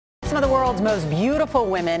Some of the world's most beautiful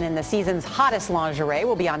women in the season's hottest lingerie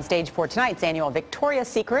will be on stage for tonight's annual Victoria's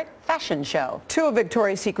Secret fashion show. Two of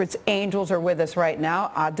Victoria's Secret's angels are with us right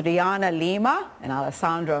now, Adriana Lima and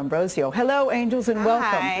Alessandra Ambrosio. Hello, angels, and welcome.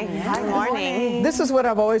 Hi. Good morning. This is what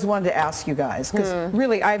I've always wanted to ask you guys, because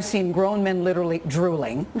really I've seen grown men literally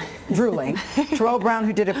drooling. Terrell Brown,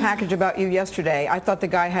 who did a package about you yesterday, I thought the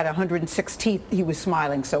guy had 106 teeth. He was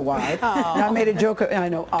smiling so wide. And I made a joke,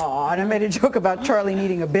 and I made a joke about Charlie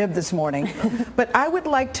needing a bib this morning. But I would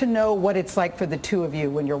like to know what it's like for the two of you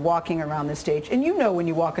when you're walking around the stage. And you know when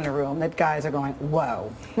you walk in a room that guys are going,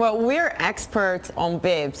 whoa. Well, we're experts on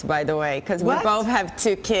bibs, by the way, because we both have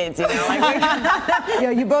two kids, you know. Like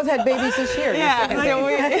yeah, you both had babies this year. Yeah.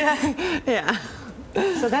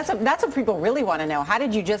 So that's what people really want to know. How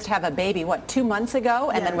did you just have a baby, what, 2 months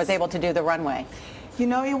ago, and then was able to do the runway? You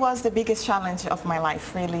know, it was the biggest challenge of my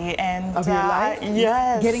life, really. And of your life?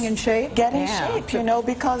 Yes. Getting in shape? Getting in shape, you know,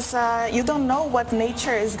 because you don't know what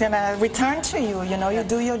nature is going to return to you. You know, you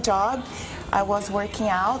do your job. I was working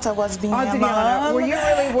out. I was being a mom. Were you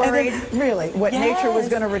really worried, what nature was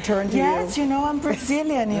going to return to you? Yes, you know, I'm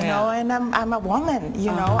Brazilian, you know, and I'm a woman,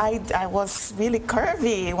 you know. I was really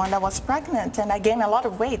curvy when I was pregnant, and I gained a lot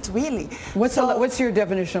of weight, really. What's your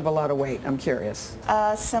definition of a lot of weight? I'm curious.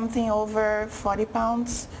 Something over 40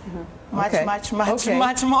 pounds. Much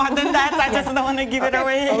more than that. I just don't want to give it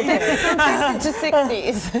away. To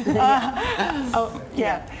 60s.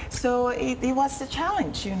 So it was a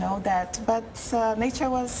challenge, you know, that. But nature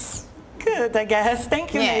was good, I guess.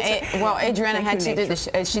 Thank you, nature. Well, Adriana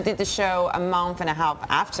she did the show a month and a half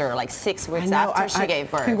after, like 6 weeks after she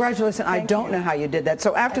gave birth. Congratulations. I don't know how you did that.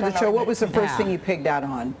 So after the show, what was the first thing you pigged out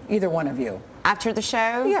on? Either one of you. After the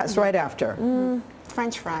show? Yes, right after.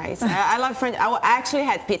 French fries. I love French. I actually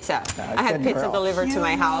had pizza. I had pizza delivered to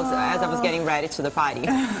my house as I was getting ready to the party.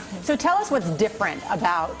 So tell us what's different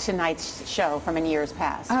about tonight's show from in years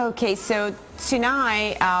past. Okay, so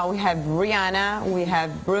tonight we have Rihanna, we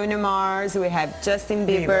have Bruno Mars, we have Justin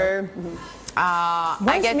Bieber.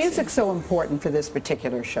 Why is music so important for this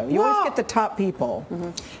particular show? You always get the top people.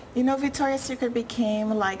 You know, Victoria's Secret became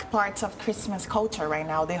like parts of Christmas culture right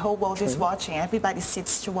now. The whole world is watching. Everybody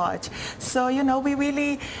sits to watch. So, you know, we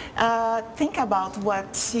really think about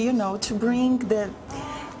what, you know, to bring the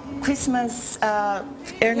Christmas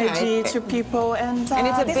energy to people, and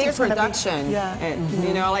it's a big production.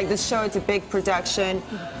 You know, like the show, it's a big production.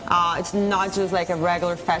 It's not just like a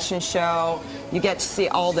regular fashion show. You get to see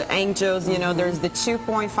all the angels. You know, there's the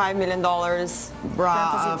 $2.5 million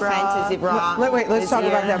fantasy bra. Wait, let's talk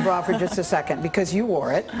about that bra for just a second, because you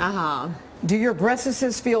wore it. Do your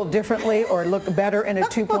breasts feel differently or look better in a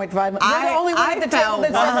 2.5? I felt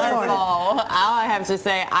wonderful. I have to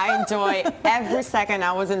say, I enjoy every second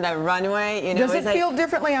I was in that runway. You know, does it feel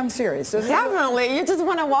differently? I'm serious. Definitely. You just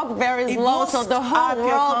want to walk very slow so the whole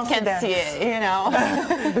world can see it. You know,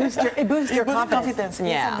 it boosts your confidence.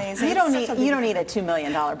 Yeah, amazing. You don't need a $2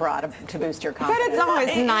 million bra to boost your confidence. But it's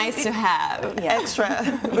always nice to have extra.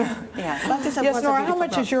 Yes, Nora. How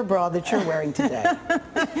much is your bra that you're wearing today?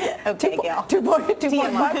 Okay. TMI.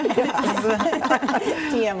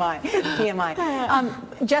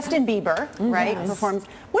 Justin Bieber, right, performs.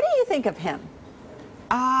 What do you think of him?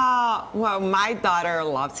 Well, my daughter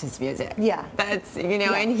loves his music. Yeah. That's, you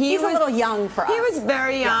know, and he's a little young for us. He was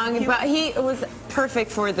very young, but he was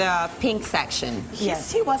perfect for the pink section.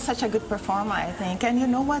 Yes, he was such a good performer, I think. And you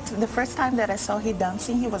know what? The first time that I saw him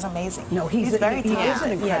dancing, he was amazing. No, he's very talented. He is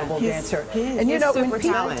an incredible dancer. And you know,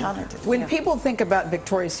 when people think about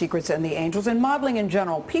Victoria's Secrets and the Angels and modeling in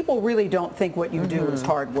general, people really don't think what you do is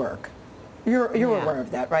hard work. You're aware of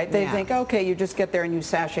that, right? They think, okay, you just get there and you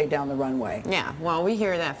sashay down the runway. Yeah, well, we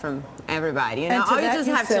hear that from everybody. You know, you just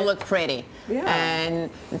have to look pretty. And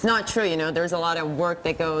it's not true, you know, there's a lot of work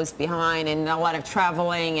that goes behind and a lot of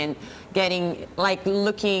traveling and getting, like,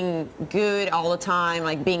 looking good all the time,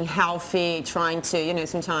 like being healthy, trying to, you know,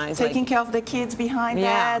 sometimes taking care of the kids behind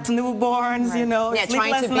that, newborns, you know,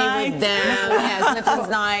 trying to be with them, sleepless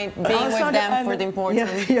night, being with them for the important.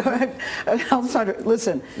 Alessandra,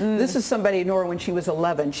 listen, this is somebody, Nora, when she was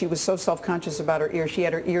 11, she was so self-conscious about her ears, she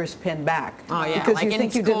had her ears pinned back. Oh, yeah. Because like you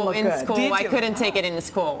think you didn't look good. In school, I couldn't take it in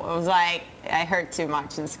school. It was like, I hurt too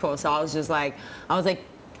much in school, so I was just like, can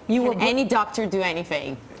any doctor do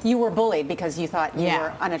anything? You were bullied because you thought you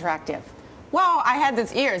were unattractive. Well, I had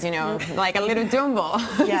these ears, you know, like a little Dumbo.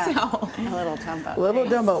 Yeah, a little Dumbo. Little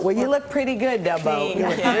Dumbo. Well, you look pretty good, Dumbo. You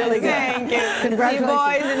look really good. Thank you.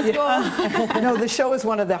 Congratulations. See you boys in school. No, the show is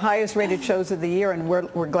one of the highest rated shows of the year, and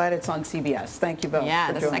we're glad it's on CBS. Thank you both for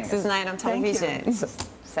joining us. The sexiest night on television.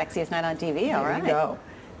 Sexiest night on TV, all right. There you go.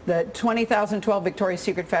 The 2012 Victoria's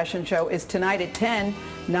Secret Fashion Show is tonight at 10,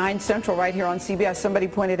 9 Central, right here on CBS. Somebody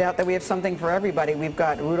pointed out that we have something for everybody. We've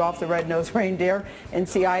got Rudolph the Red-Nosed Reindeer,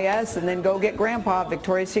 NCIS, and then Go Get Grandpa,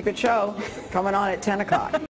 Victoria's Secret Show, coming on at 10 o'clock.